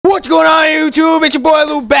What's going on YouTube? It's your boy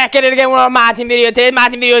Lou back at it again with our Myteam video. Today's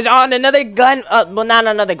Myteam video is on another Glen, well not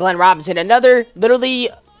another Glen Robinson, another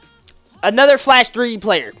Flash 3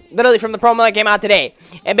 player, literally from the promo that came out today.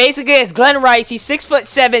 And basically it's Glen Rice. He's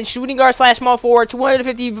 6'7", shooting guard slash small forward,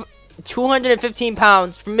 215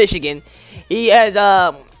 pounds from Michigan. He has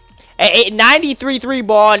a 93 3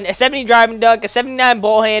 ball, a 70 driving dunk, a 79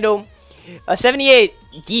 ball handle, a 78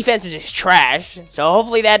 defense is just trash. So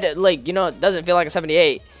hopefully that, like, you know, it doesn't feel like a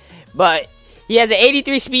 78. But he has an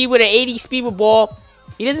 83 speed with an 80 speed with ball.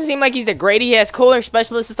 He doesn't seem like he's the great. He has cooler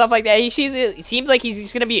specialists and stuff like that. It seems like he's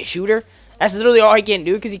just going to be a shooter. That's literally all he can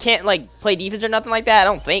do because he can't, like, play defense or nothing like that, I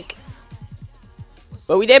don't think.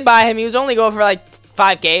 But we did buy him. He was only going for, like,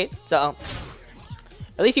 5K. So,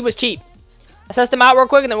 at least he was cheap. I test him out real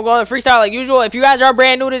quick and then we'll go on the freestyle like usual. If you guys are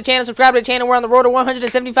brand new to the channel, subscribe to the channel. We're on the road to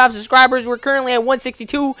 175 subscribers. We're currently at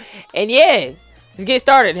 162. And yeah, let's get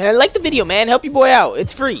started. And like the video, man. Help your boy out.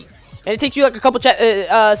 It's free. And it takes you like a couple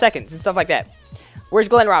seconds and stuff like that. Where's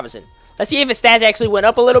Glen Robinson? Let's see if his stats actually went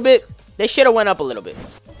up a little bit. They should have went up a little bit.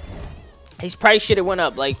 His price should have went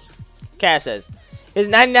up, like Cash says. His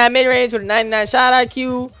 99 mid-range with a 99 shot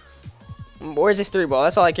IQ. Where's his 3 ball?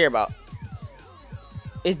 That's all I care about.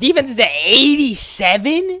 His defense is at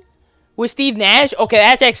 87 with Steve Nash. Okay,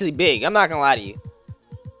 that's actually big. I'm not going to lie to you.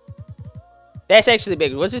 That's actually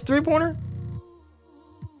big. What's his 3-pointer?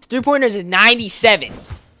 His 3-pointers is 97.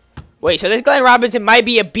 Wait, so this Glen Robinson might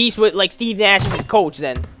be a beast with, like, Steve Nash as his coach,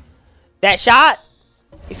 then. That shot,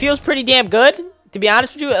 it feels pretty damn good, to be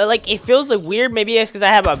honest with you. Like, it feels, like, weird. Maybe it's because I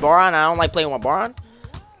have my bar on. I don't like playing with my bar on.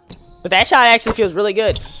 But that shot actually feels really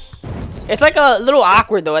good. It's, like, a little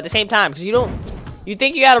awkward, though, at the same time. Because you don't... You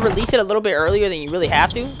think you got to release it a little bit earlier than you really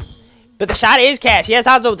have to. But the shot is Cash. He has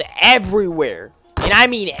hot zones everywhere. And I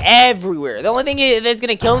mean everywhere. The only thing that's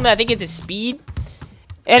going to kill him, I think, is his speed.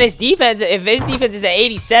 And his defense, if his defense is at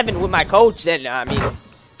 87 with my coach, then, I mean,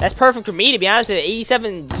 that's perfect for me, to be honest. At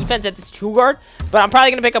 87 defense at this 2 guard. But I'm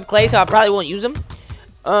probably going to pick up Clay, so I probably won't use him.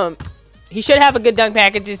 He should have a good dunk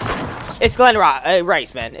package. It's Glen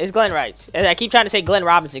Rice, man. It's Glen Rice. And I keep trying to say Glen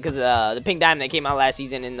Robinson because the pink diamond that came out last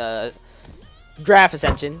season in the draft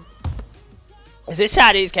Ascension. This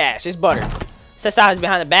shot is Cash. It's butter. Let's test out his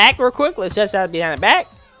behind the back real quick. Let's test out behind the back.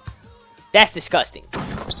 That's disgusting.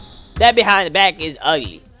 That behind the back is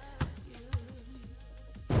ugly.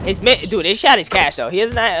 Dude, his shot is Cash though. He has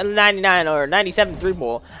a 99 or 97 3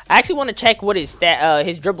 ball. I actually want to check what his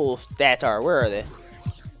dribble stats are. Where are they?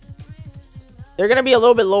 They're gonna be a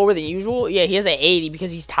little bit lower than usual. Yeah, he has an 80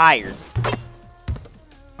 because he's tired.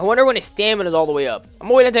 I wonder when his stamina is all the way up. I'm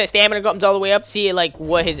waiting until his stamina comes all the way up to see like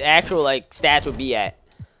what his actual like stats would be at.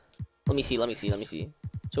 Let me see.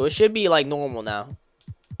 So it should be like normal now.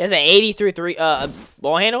 He has an 83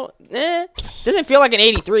 ball handle. Doesn't feel like an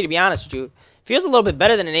 83 to be honest with you. Feels a little bit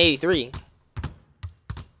better than an 83.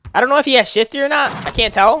 I don't know if he has shifty or not. I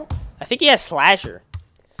can't tell. I think he has slasher.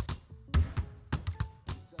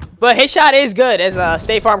 But his shot is good as a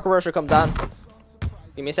State Farm commercial comes on.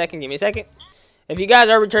 Give me a second. If you guys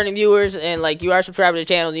are returning viewers and like you are subscribed to the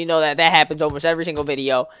channel, you know that happens almost every single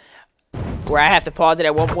video where I have to pause it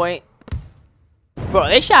at one point. Bro,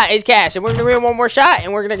 this shot is Cash, and we're gonna win one more shot,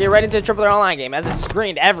 and we're gonna get right into the triple online game as it's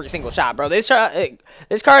greened every single shot, bro. This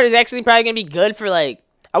card is actually probably gonna be good for like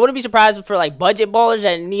I wouldn't be surprised for like budget ballers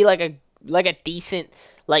that need like a decent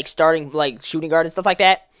like starting like shooting guard and stuff like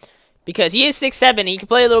that, because he is 6'7" and he can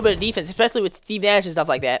play a little bit of defense, especially with Steve Nash and stuff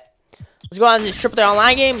like that. Let's go on to this triple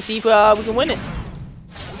online game and see if we can win it.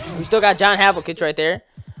 We still got John Havlicek right there.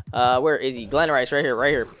 Where is he? Glen Rice right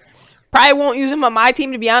here. Probably won't use him on my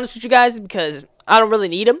team to be honest with you guys because I don't really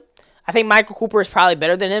need him. I think Michael Cooper is probably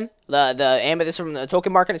better than him. The Amethyst from the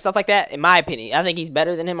token market and stuff like that. In my opinion, I think he's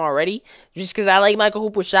better than him already. Just because I like Michael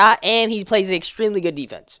Cooper's shot and he plays extremely good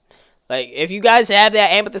defense. Like if you guys have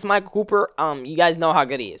that Amethyst Michael Cooper, you guys know how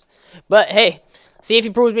good he is. But hey, see if he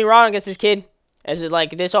proves me wrong against this kid. As it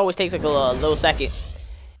like this always takes like a little second.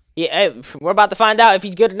 Yeah, hey, we're about to find out if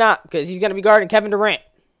he's good or not because he's gonna be guarding Kevin Durant.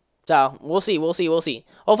 So we'll see.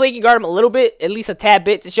 Hopefully he can guard him a little bit, at least a tad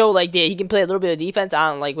bit, to show like he can play a little bit of defense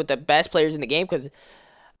on like with the best players in the game. Because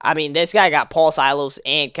I mean, this guy got Paul Silos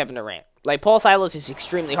and Kevin Durant. Like Paul Silos is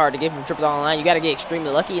extremely hard to get from triple online. You got to get extremely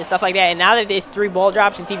lucky and stuff like that. And now that there's 3 ball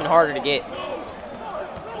drops, it's even harder to get.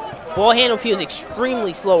 Ball handle feels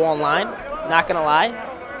extremely slow online. Not gonna lie.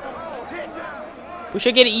 We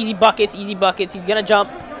should get easy buckets. He's gonna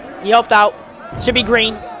jump. He helped out. Should be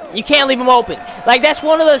green. You can't leave him open. Like, that's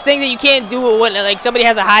one of those things that you can't do when, like, somebody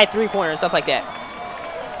has a high 3-pointer and stuff like that.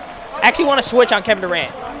 I actually want to switch on Kevin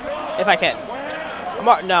Durant. If I can.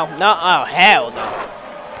 No. Oh, hell no.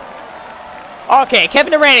 Okay,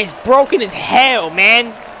 Kevin Durant is broken as hell,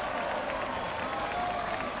 man.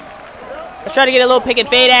 Let's try to get a little pick and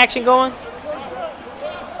fade action going.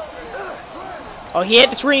 Oh, he hit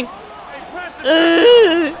the screen.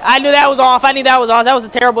 I knew that was off. I knew that was off. That was a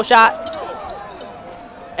terrible shot.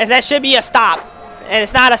 As that should be a stop. And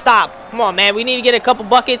it's not a stop. Come on, man. We need to get a couple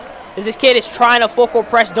buckets. As this kid is trying to full court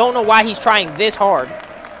press. Don't know why he's trying this hard.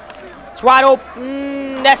 It's wide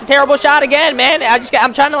open. That's a terrible shot again, man.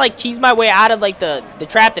 I'm trying to, like, cheese my way out of, like, the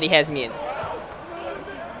trap that he has me in.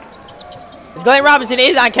 This Glen Robinson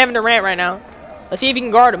is on Kevin Durant right now. Let's see if he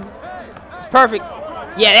can guard him. It's perfect.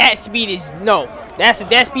 Yeah, that speed is no. That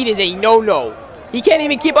speed is a no-no. He can't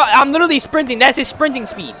even keep up. I'm literally sprinting. That's his sprinting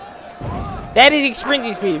speed. That is his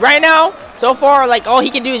sprinting speed. Right now, so far, like, all he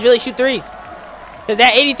can do is really shoot threes. Because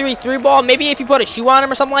that 83 three ball, maybe if you put a shoe on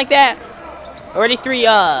him or something like that. Or 83,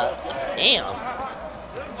 damn.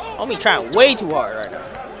 Homie trying way too hard right now.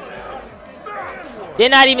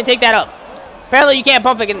 Did not even take that up. Apparently, you can't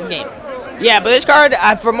pump fake in this game. Yeah, but this card,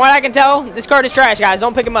 from what I can tell, this card is trash, guys.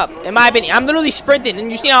 Don't pick him up, in my opinion. I'm literally sprinting,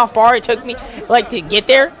 and you see how far it took me, like, to get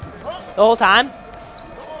there the whole time?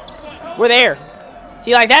 We're there.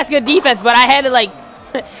 See, like, that's good defense, but I had to, like,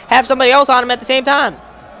 have somebody else on him at the same time.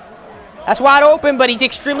 That's wide open, but he's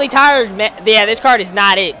extremely tired, man. Yeah, this card is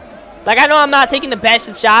not it. Like, I know I'm not taking the best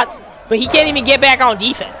of shots, but he can't even get back on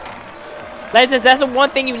defense. That's the one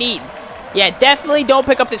thing you need. Yeah, definitely don't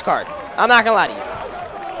pick up this card. I'm not going to lie to you.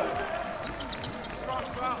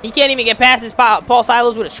 He can't even get past his Paul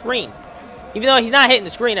Silos with a screen. Even though he's not hitting the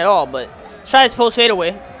screen at all, but let's try this post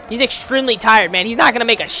fadeaway. He's extremely tired, man. He's not going to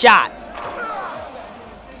make a shot.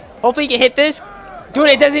 Hopefully he can hit this. Dude,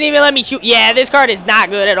 it doesn't even let me shoot. Yeah, this card is not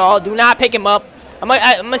good at all. Do not pick him up. I'm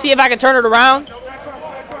gonna see if I can turn it around.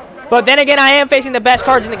 But then again, I am facing the best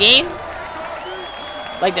cards in the game.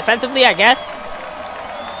 Like, defensively, I guess.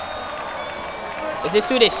 If this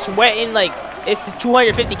dude is sweating, like, it's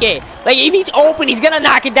 250K. Like, if he's open, he's going to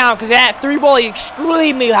knock it down because that three ball is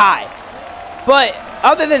extremely high. But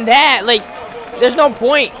other than that, like, there's no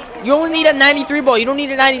point. You only need a 93 ball. You don't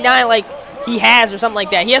need a 99 like he has or something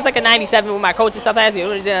like that. He has like a 97 when my coach and stuff has. The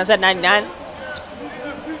only reason I said 99.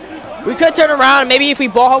 We could turn around and maybe if we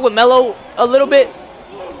ball hug with Melo a little bit.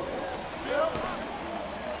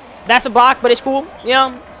 That's a block, but it's cool, you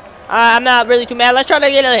know. I'm not really too mad. Let's try to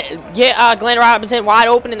get Glen Robinson wide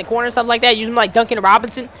open in the corner and stuff like that. Use him like Duncan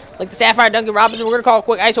Robinson, like the Sapphire Duncan Robinson. We're going to call a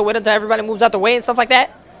quick ISO with until everybody moves out the way and stuff like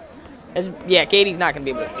that. Yeah, Katie's not going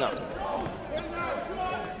to be able to. No.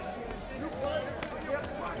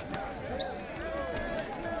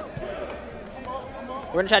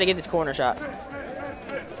 We're going to try to get this corner shot.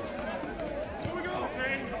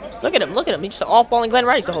 Look at him. Look at him. He's just off-balling Glen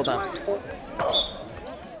Rice the whole time.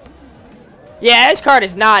 Yeah, this card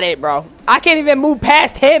is not it, bro. I can't even move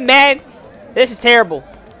past him, man. This is terrible.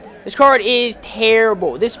 This card is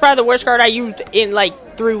terrible. This is probably the worst card I used in,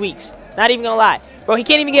 like, 3 weeks. Not even gonna lie. Bro, he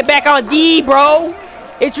can't even get back on D, bro.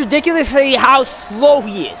 It's ridiculously how slow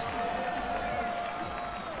he is.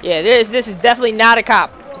 Yeah, this is definitely not a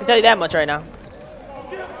cop. I can tell you that much right now.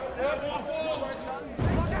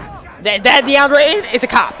 That DeAndre is a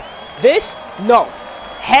cop. This? No.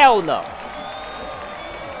 Hell no.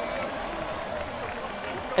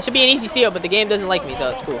 That should be an easy steal, but the game doesn't like me, so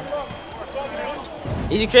it's cool.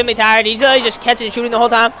 He's extremely tired. He's really just catching and shooting the whole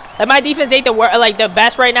time. Like, my defense ain't the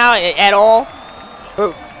best right now at all.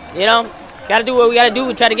 But, you know, gotta do what we gotta do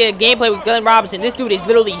and try to get a gameplay with Glen Robinson. This dude is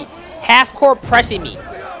literally half court pressing me.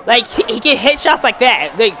 Like, he can hit shots like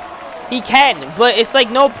that. Like, he can, but it's like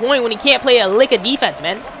no point when he can't play a lick of defense,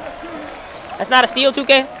 man. That's not a steal,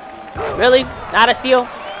 2K? Really? Not a steal?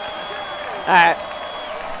 Alright.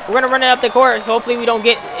 We're going to run it up the court, so hopefully we don't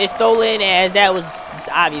get it stolen, as that was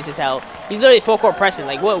obvious as hell. He's literally full court pressing.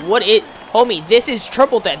 Like, homie, this is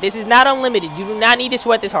triple threat. This is not unlimited. You do not need to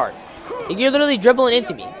sweat this hard. Like, you're literally dribbling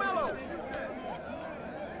into me.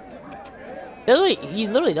 He's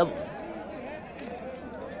literally double.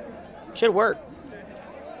 Should work.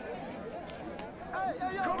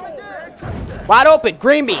 Wide open,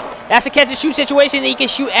 green bean. That's a catch and shoot situation that he can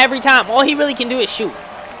shoot every time. All he really can do is shoot.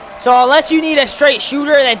 So unless you need a straight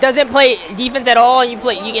shooter that doesn't play defense at all, and you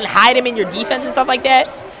can hide him in your defense and stuff like that,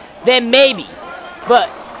 then maybe.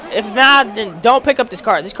 But if not, then don't pick up this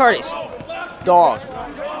card. This card is dog.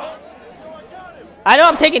 I know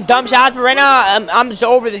I'm taking dumb shots, but right now I'm just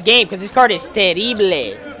over this game because this card is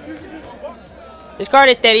terrible. This card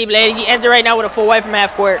is terrible. He ends it right now with a full white from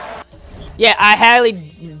half court. Yeah, I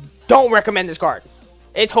highly don't recommend this card.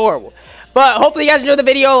 It's horrible. But hopefully you guys enjoyed the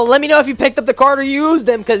video. Let me know if you picked up the card or you used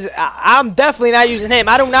them, because I'm definitely not using him.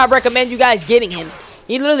 I do not recommend you guys getting him.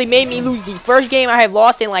 He literally made me lose the first game I have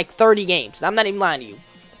lost in like 30 games. I'm not even lying to you.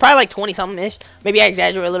 probably like 20 something ish. Maybe I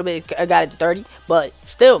exaggerate a little bit. I got it to 30, but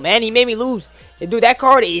still, man, he made me lose. And dude, that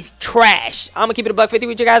card is trash. I'm gonna keep it a $150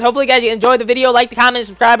 with you guys. Hopefully, guys, you enjoyed the video. Like, the comment,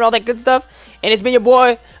 subscribe, and all that good stuff. And it's been your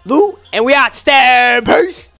boy Lou, and we out. Stay peace.